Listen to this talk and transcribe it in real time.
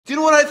Do you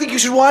know what I think you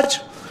should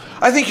watch?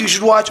 I think you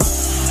should watch...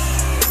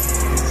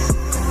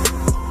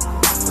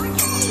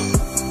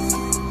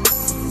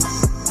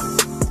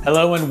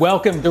 Hello and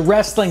welcome to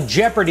Wrestling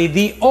Jeopardy,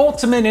 the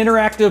ultimate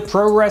interactive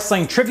pro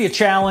wrestling trivia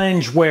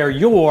challenge where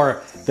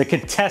you're the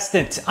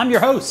contestant. I'm your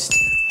host,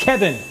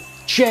 Kevin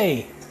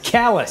J.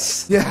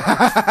 Callis.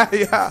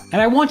 Yeah. And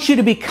I want you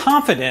to be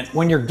confident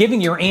when you're giving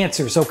your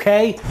answers,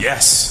 okay?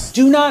 Yes.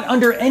 Do not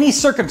under any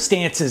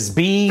circumstances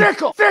be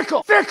Fickle.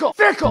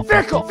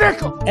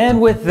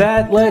 And with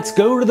that, let's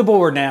go to the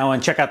board now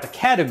and check out the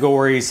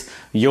categories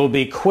you'll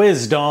be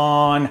quizzed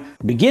on,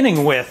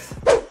 beginning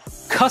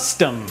with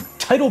custom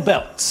title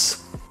belts,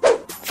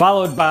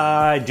 followed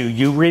by Do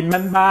You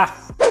Remember?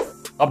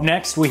 Up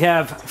next, we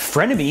have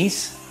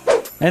frenemies,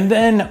 and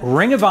then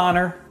Ring of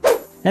Honor,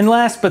 and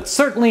last but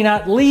certainly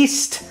not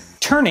least,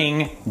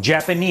 turning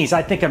Japanese.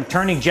 I think I'm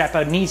turning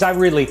Japanese. I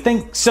really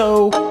think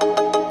so.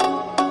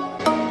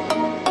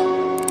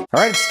 All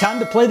right, it's time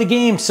to play the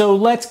game. So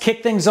let's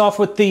kick things off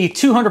with the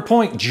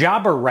 200-point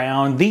jobber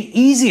round, the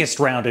easiest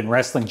round in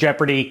Wrestling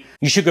Jeopardy.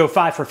 You should go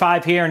 5 for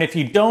 5 here, and if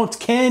you don't,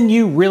 can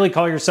you really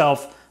call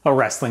yourself a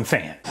wrestling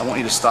fan? I want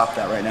you to stop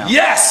that right now.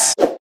 Yes!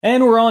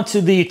 And we're on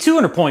to the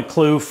 200-point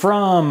clue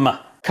from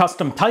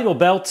custom title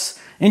belts.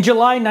 In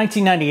July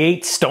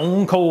 1998,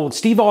 Stone Cold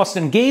Steve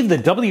Austin gave the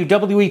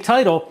WWE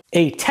title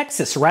a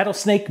Texas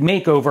rattlesnake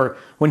makeover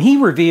when he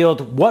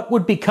revealed what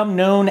would become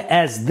known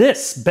as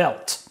this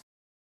belt.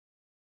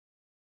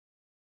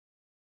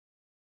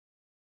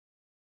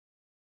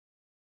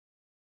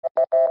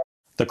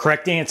 The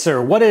correct answer,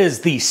 what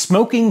is the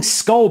Smoking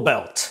Skull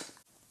belt?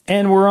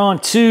 And we're on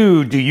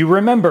to Do You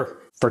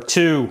Remember? For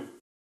 2.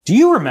 Do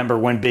you remember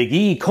when Big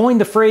E coined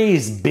the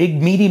phrase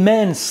big meaty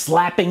men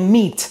slapping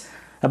meat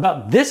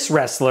about this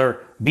wrestler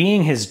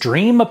being his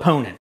dream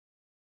opponent?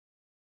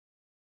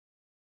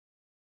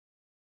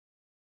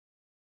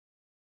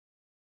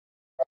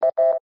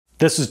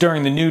 This was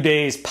during the New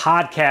Day's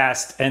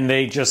podcast and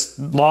they just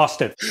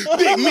lost it.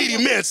 Big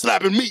meaty man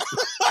slapping meat.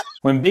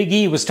 When Big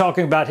E was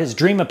talking about his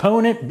dream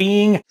opponent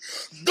being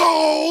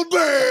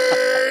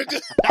Goldberg!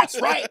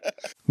 That's right.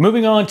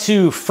 Moving on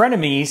to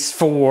frenemies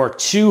for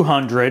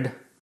 200.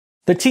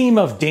 The team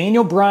of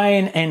Daniel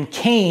Bryan and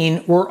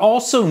Kane were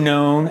also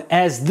known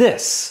as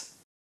this.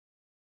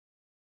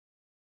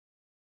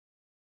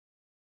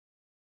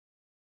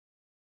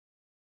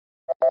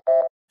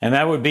 And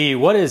that would be,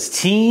 what is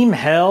Team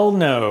Hell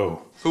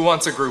No? Who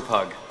wants a group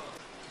hug?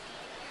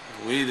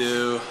 We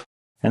do.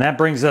 And that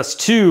brings us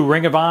to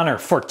Ring of Honor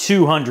for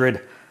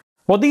 200.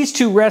 Well, these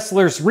two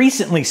wrestlers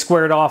recently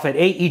squared off at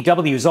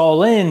AEW's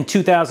All In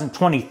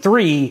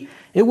 2023.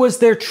 It was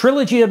their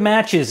trilogy of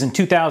matches in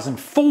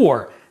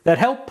 2004 that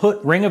helped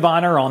put Ring of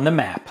Honor on the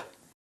map.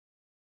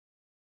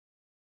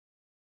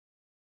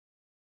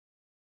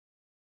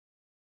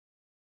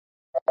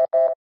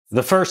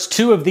 The first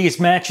 2 of these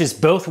matches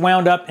both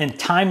wound up in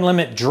time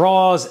limit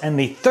draws, and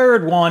the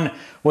third one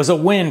was a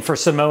win for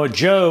Samoa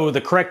Joe.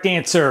 The correct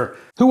answer,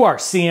 who are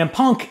CM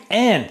Punk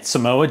and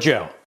Samoa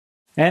Joe.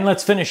 And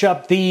let's finish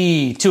up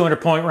the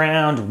 200-point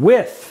round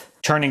with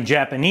turning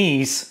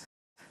Japanese.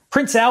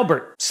 Prince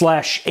Albert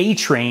 /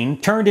 A-Train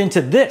turned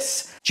into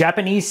this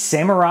Japanese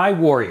samurai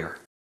warrior.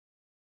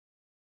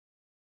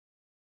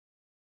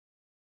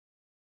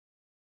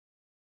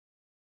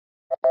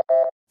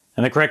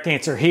 And the correct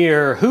answer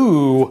here,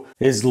 who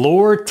is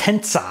Lord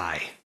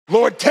Tensai?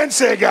 Lord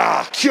Tensei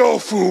ga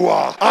Kyofu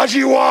wa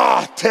Aji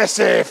wa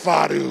Tese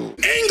Faru.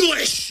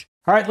 English!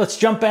 All right, let's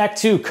jump back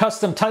to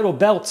custom title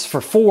belts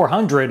for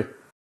 400.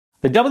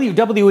 The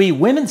WWE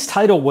Women's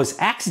title was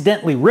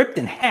accidentally ripped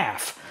in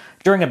half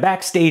during a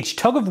backstage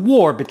tug of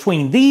war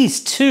between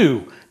these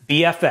two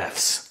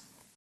BFFs.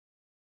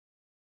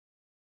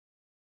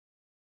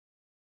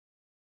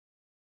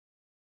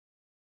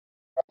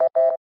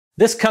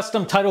 This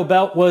custom title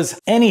belt was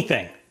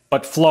anything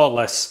but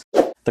flawless.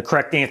 The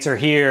correct answer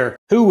here,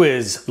 who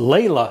is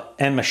Layla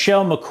and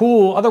Michelle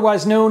McCool,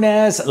 otherwise known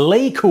as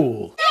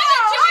Laycool?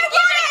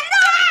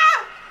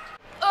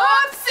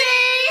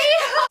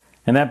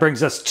 And that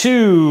brings us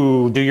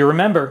to Do You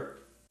Remember?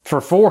 For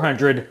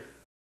 400.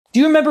 Do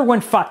you remember when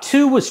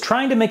Fatu was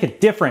trying to make a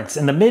difference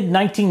in the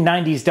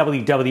mid-1990s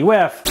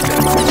WWF?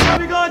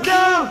 What we gonna do?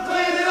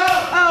 Clean it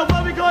up! Oh,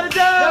 what we gonna do?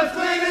 Let's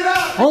clean it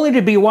up! Only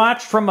to be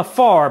watched from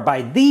afar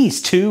by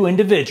these two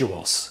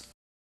individuals.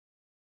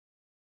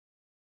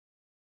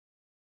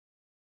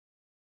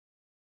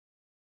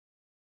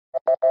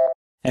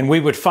 And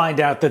we would find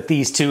out that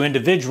these two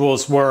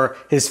individuals were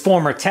his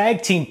former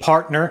tag team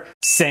partner,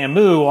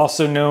 Samu,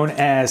 also known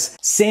as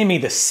Sammy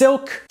the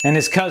Silk, and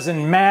his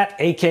cousin Matt,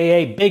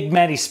 aka Big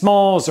Matty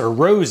Smalls, or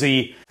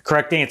Rosie.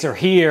 Correct answer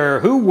here,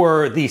 who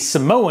were the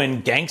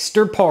Samoan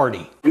Gangster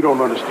Party. You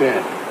don't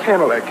understand.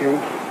 Handle that, King.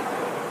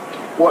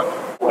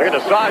 What? Look at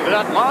the size of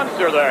that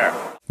monster there.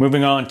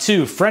 Moving on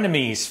to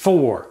frenemies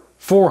for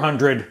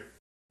 400.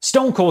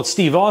 Stone Cold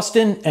Steve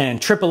Austin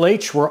and Triple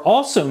H were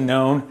also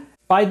known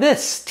by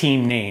this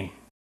team name.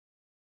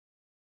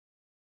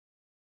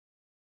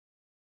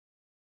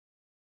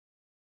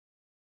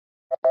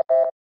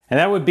 And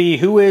that would be,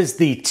 who is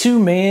the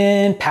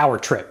two-man power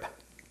trip?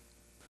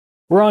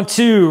 We're on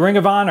to Ring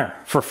of Honor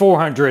for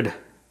 400.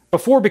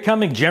 Before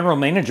becoming general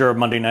manager of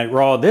Monday Night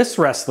Raw, this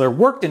wrestler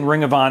worked in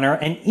Ring of Honor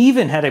and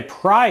even had a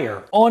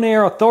prior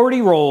on-air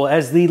authority role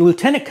as the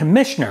lieutenant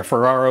commissioner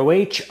for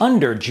ROH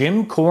under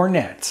Jim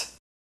Cornette.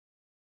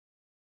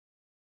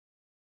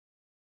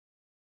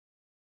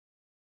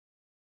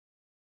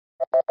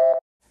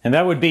 And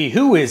that would be,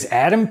 who is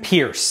Adam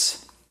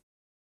Pearce?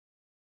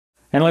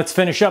 And let's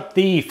finish up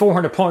the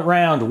 400-point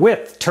round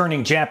with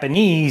turning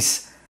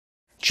Japanese.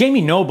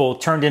 Jamie Noble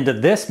turned into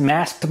this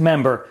masked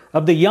member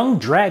of the Young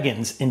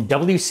Dragons in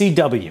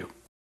WCW.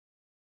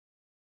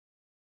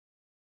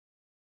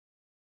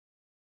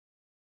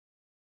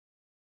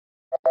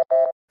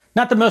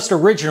 Not the most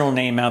original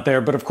name out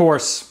there, but of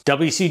course,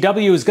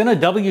 WCW is gonna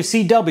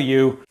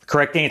WCW.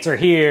 Correct answer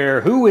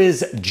here, who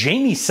is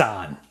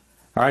Jamie-san?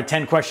 All right,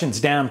 10 questions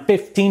down,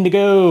 15 to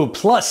go,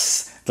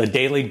 plus the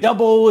Daily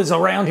Double is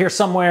around here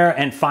somewhere,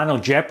 and Final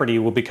Jeopardy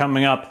will be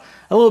coming up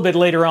a little bit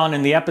later on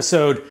in the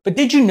episode. But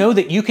did you know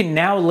that you can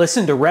now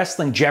listen to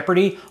Wrestling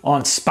Jeopardy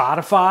on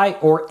Spotify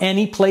or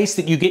any place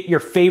that you get your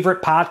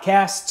favorite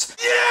podcasts?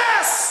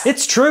 Yes!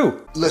 It's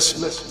true.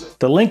 Listen.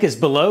 The link is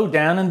below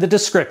down in the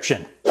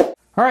description.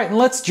 All right, and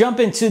let's jump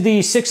into the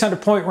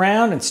 600-point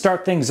round and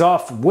start things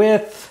off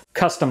with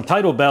custom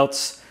title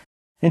belts.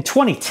 In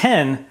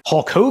 2010,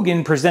 Hulk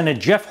Hogan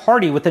presented Jeff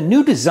Hardy with a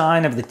new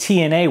design of the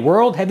TNA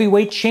World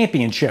Heavyweight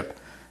Championship,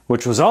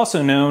 which was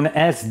also known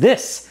as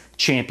this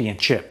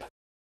championship.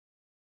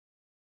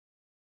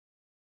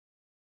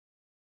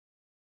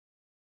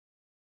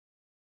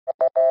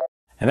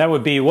 And that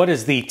would be, what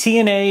is the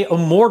TNA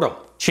Immortal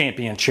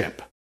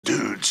Championship?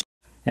 Dudes.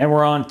 And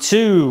we're on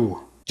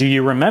to, do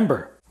you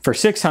remember? For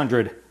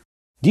 600.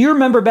 Do you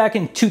remember back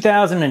in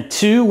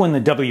 2002 when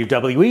the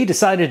WWE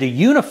decided to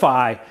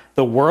unify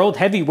the World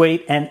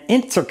Heavyweight and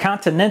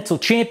Intercontinental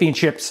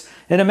Championships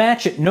in a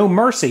match at No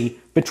Mercy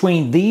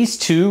between these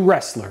two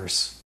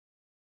wrestlers?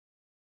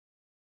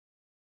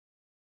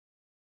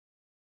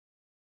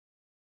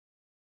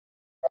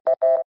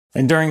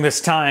 And during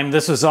this time,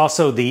 this was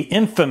also the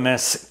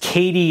infamous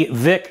Katie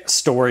Vick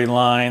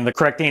storyline. The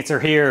correct answer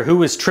here,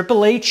 who is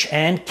Triple H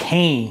and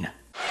Kane?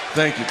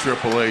 Thank you,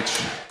 Triple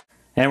H.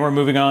 And we're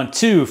moving on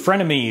to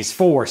frenemies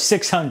for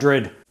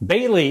 600.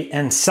 Bayley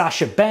and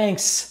Sasha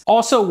Banks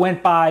also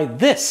went by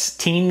this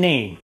team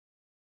name.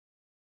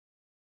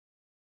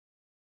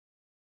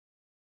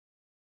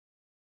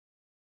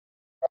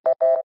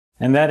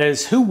 And that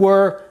is, who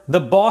were the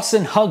Boss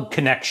and Hug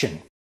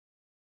Connection?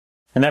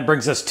 And that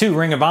brings us to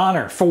Ring of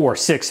Honor for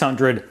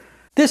 600.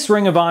 This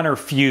Ring of Honor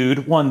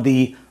feud won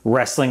the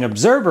Wrestling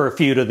Observer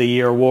Feud of the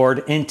Year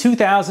award in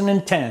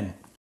 2010.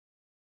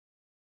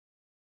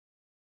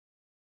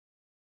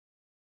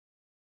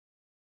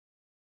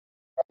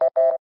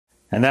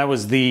 And that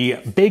was the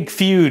big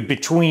feud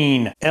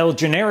between El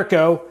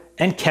Generico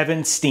and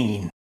Kevin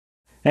Steen.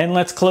 And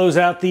let's close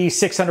out the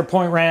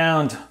 600-point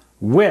round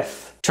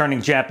with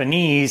turning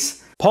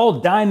Japanese. Paul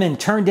Diamond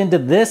turned into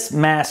this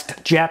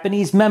masked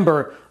Japanese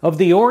member of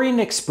the Orient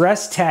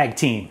Express tag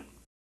team.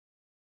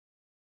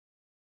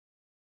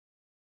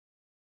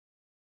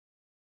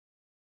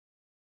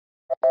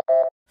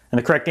 And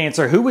the correct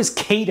answer, who was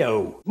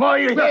Kato? More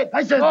you hit.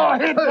 I said more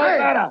hit, more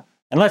better.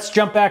 And let's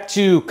jump back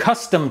to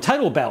custom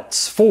title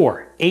belts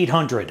for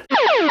 800.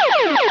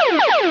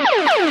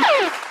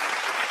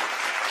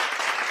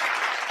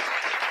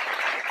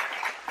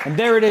 And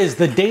there it is,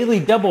 the daily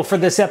double for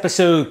this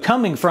episode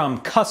coming from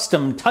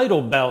custom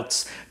title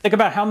belts. Think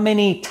about how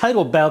many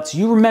title belts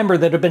you remember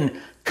that have been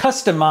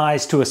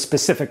customized to a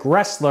specific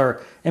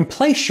wrestler and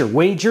place your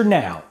wager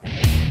now.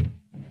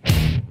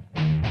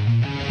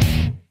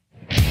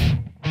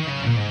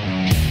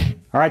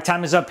 All right,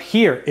 time is up.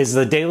 Here is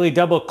the daily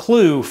double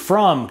clue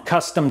from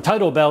custom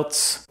title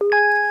belts.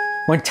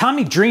 When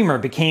Tommy Dreamer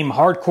became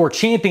Hardcore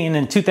Champion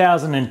in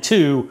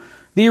 2002,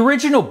 the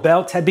original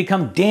belt had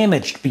become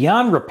damaged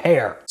beyond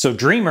repair, so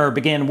Dreamer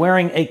began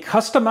wearing a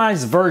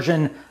customized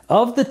version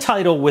of the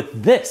title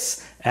with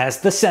this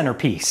as the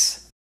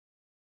centerpiece.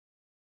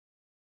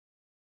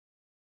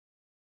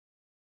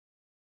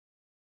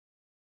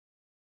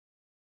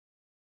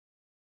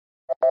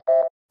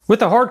 With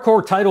the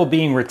Hardcore title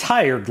being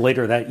retired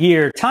later that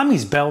year,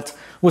 Tommy's belt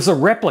was a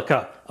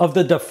replica of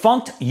the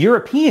defunct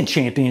European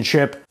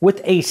Championship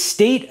with a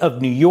State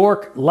of New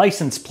York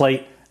license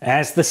plate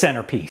as the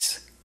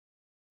centerpiece.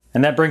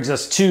 And that brings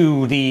us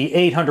to the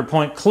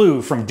 800-point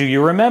clue from Do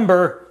You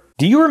Remember?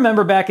 Do you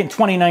remember back in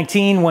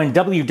 2019 when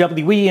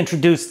WWE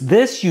introduced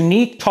this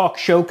unique talk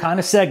show kind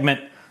of segment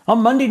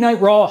on Monday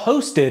Night Raw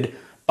hosted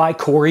by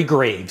Corey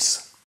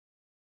Graves?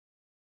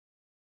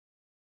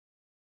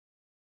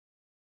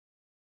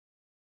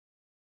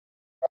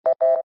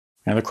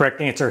 And the correct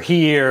answer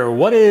here,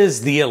 what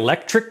is the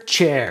electric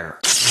chair?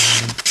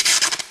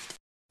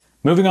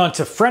 Moving on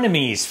to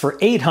frenemies for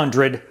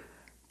 800.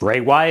 Bray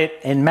Wyatt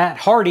and Matt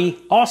Hardy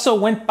also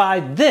went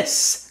by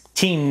this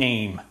team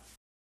name.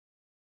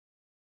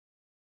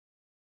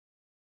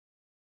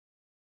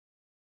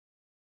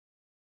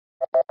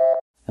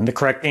 And the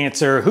correct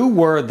answer, who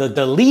were the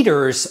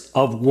deleters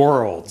of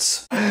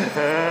worlds? Run!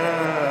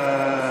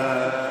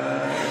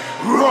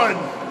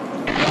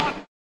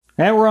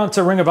 And we're on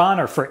to Ring of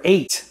Honor for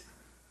 8.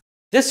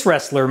 This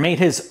wrestler made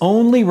his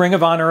only Ring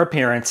of Honor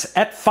appearance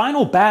at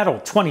Final Battle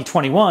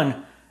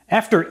 2021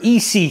 after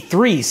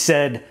EC3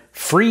 said,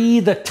 "Free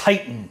the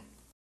Titan."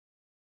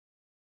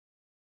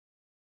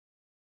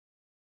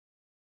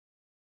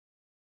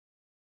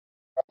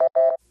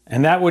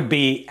 And that would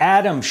be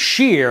Adam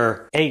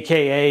Shear,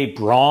 aka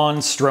Braun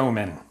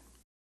Strowman.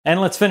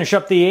 And let's finish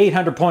up the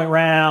 800-point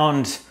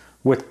round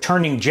with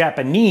turning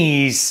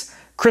Japanese.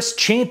 Chris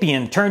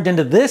Champion turned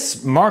into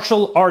this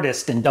martial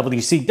artist in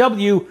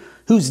WCW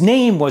whose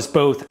name was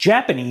both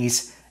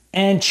Japanese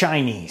and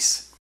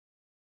Chinese.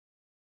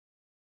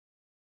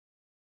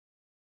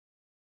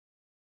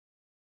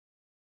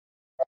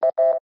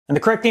 And the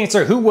correct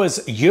answer, who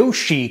was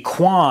Yoshi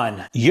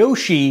Kwan?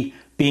 Yoshi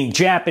being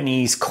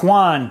Japanese,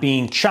 Kwan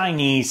being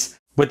Chinese.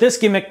 But this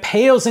gimmick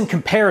pales in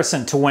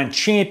comparison to when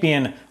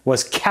champion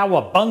was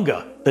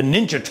Cowabunga, the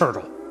Ninja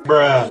Turtle.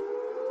 Bruh.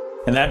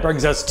 And that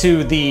brings us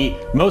to the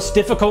most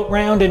difficult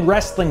round in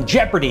wrestling,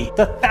 Jeopardy,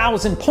 the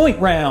 1,000-point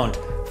round.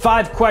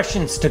 5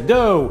 questions to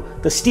go.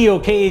 The steel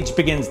cage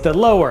begins to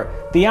lower.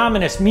 The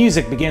ominous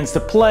music begins to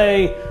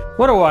play.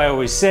 What do I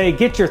always say?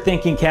 Get your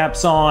thinking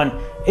caps on.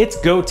 It's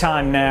go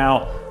time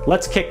now.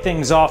 Let's kick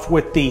things off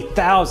with the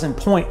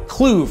 1,000-point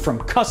clue from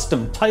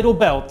Custom Title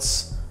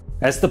Belts.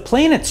 As the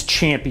Planet's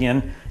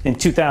champion in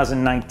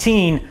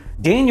 2019,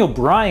 Daniel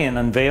Bryan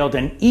unveiled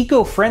an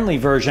eco-friendly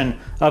version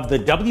of the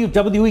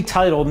WWE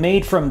title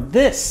made from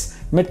this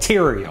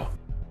material.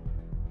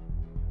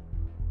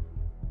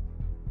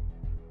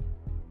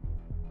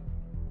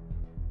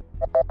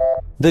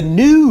 The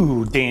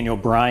new Daniel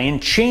Bryan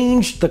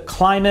changed the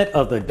climate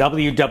of the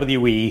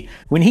WWE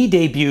when he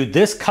debuted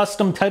this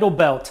custom title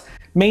belt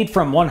made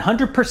from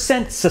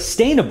 100%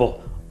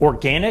 sustainable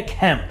organic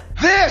hemp.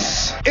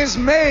 This is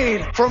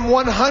made from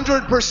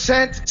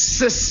 100%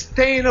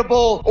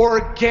 sustainable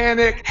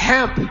organic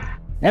hemp.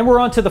 And we're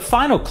on to the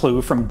final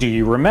clue from Do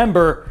You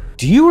Remember?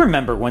 Do you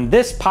remember when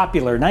this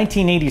popular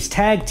 1980s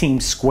tag team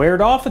squared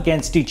off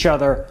against each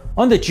other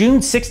on the June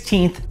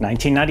 16th,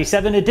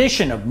 1997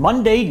 edition of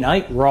Monday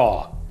Night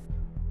Raw?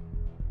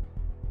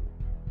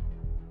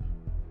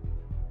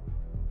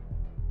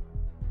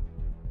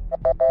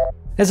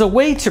 As a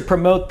way to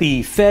promote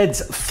the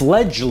Fed's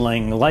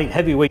fledgling light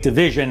heavyweight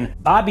division,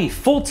 Bobby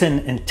Fulton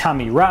and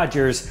Tommy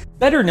Rogers,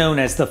 better known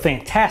as the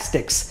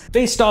Fantastics,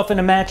 faced off in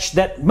a match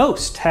that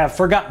most have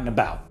forgotten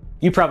about.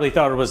 You probably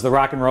thought it was the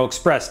Rock and Roll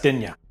Express,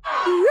 didn't you?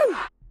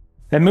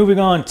 And moving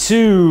on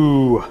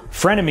to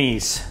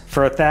Frenemies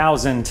for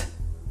 1,000.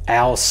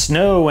 Al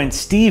Snow and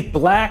Steve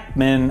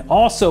Blackman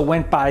also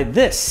went by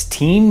this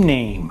team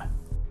name.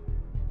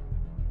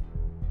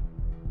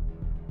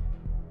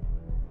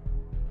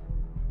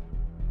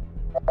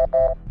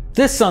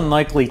 This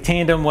unlikely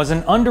tandem was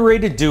an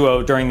underrated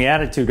duo during the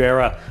Attitude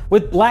Era,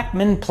 with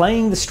Blackman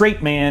playing the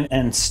straight man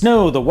and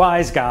Snow the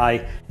wise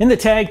guy in the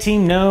tag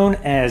team known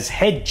as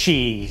Head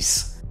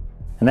Cheese.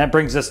 And that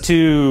brings us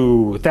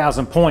to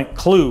 1,000-point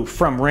clue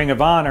from Ring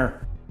of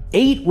Honor.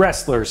 8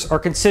 wrestlers are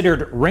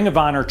considered Ring of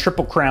Honor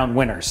Triple Crown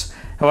winners.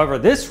 However,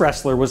 this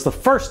wrestler was the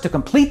first to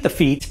complete the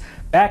feat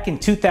back in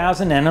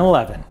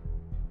 2011.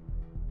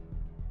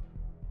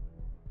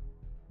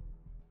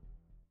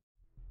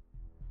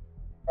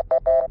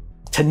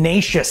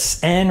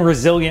 Tenacious and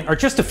resilient are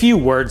just a few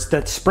words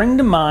that spring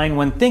to mind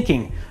when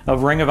thinking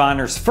of Ring of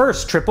Honor's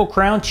first Triple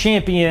Crown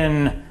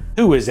champion,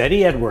 who is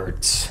Eddie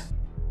Edwards.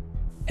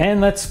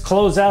 And let's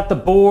close out the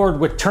board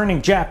with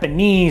turning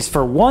Japanese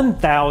for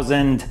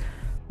 1,000.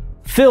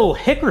 Phil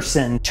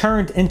Hickerson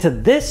turned into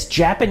this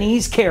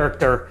Japanese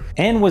character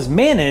and was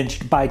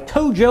managed by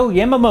Tojo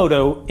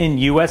Yamamoto in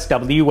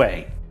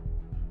USWA.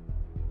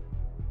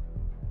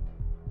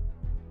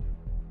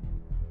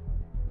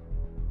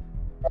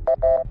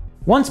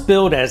 Once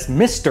billed as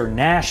Mr.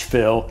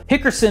 Nashville,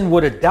 Hickerson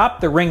would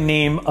adopt the ring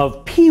name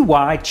of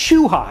P.Y.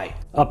 Chuhai,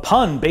 a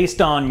pun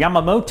based on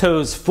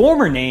Yamamoto's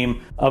former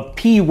name of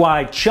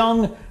P.Y.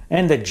 Chung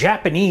and the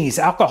Japanese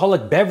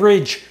alcoholic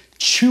beverage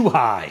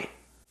Chuhai.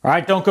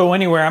 Alright, don't go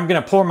anywhere. I'm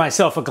going to pour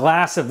myself a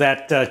glass of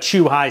that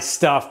Chuhai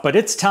stuff, but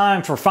it's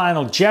time for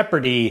Final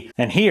Jeopardy,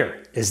 and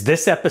here is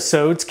this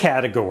episode's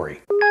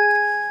category.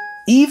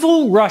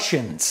 Evil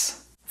Russians.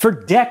 For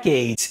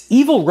decades,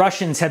 evil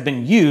Russians have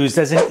been used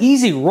as an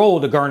easy role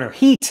to garner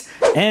heat,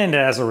 and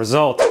as a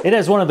result, it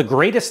has one of the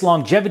greatest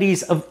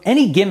longevities of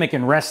any gimmick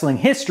in wrestling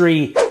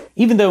history,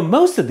 even though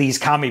most of these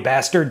commie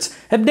bastards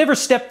have never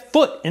stepped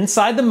foot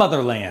inside the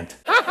motherland.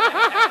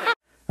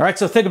 Alright,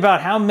 so think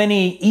about how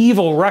many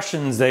evil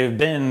Russians they've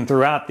been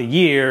throughout the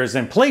years,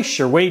 and place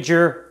your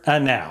wager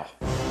now.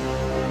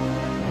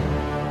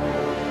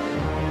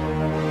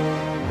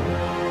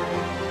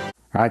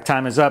 Alright,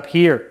 time is up.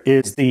 Here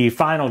is the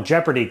Final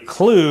Jeopardy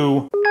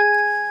clue.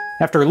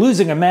 After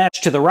losing a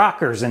match to the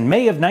Rockers in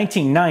May of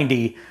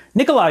 1990,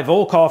 Nikolai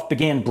Volkov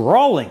began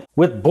brawling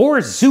with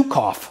Boris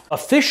Zukov,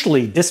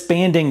 officially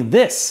disbanding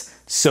this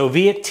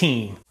Soviet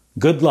team.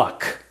 Good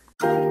luck.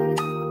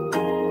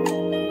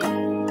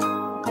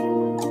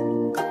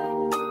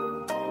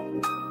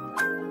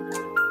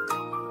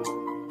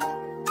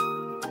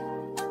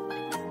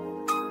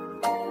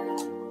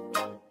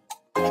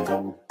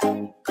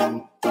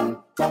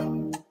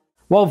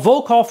 While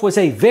Volkov was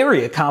a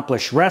very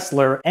accomplished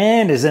wrestler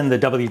and is in the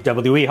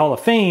WWE Hall of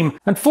Fame,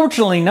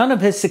 unfortunately none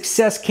of his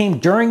success came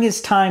during his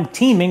time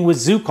teaming with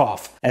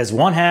Zhukov as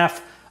one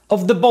half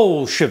of the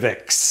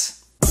Bolsheviks.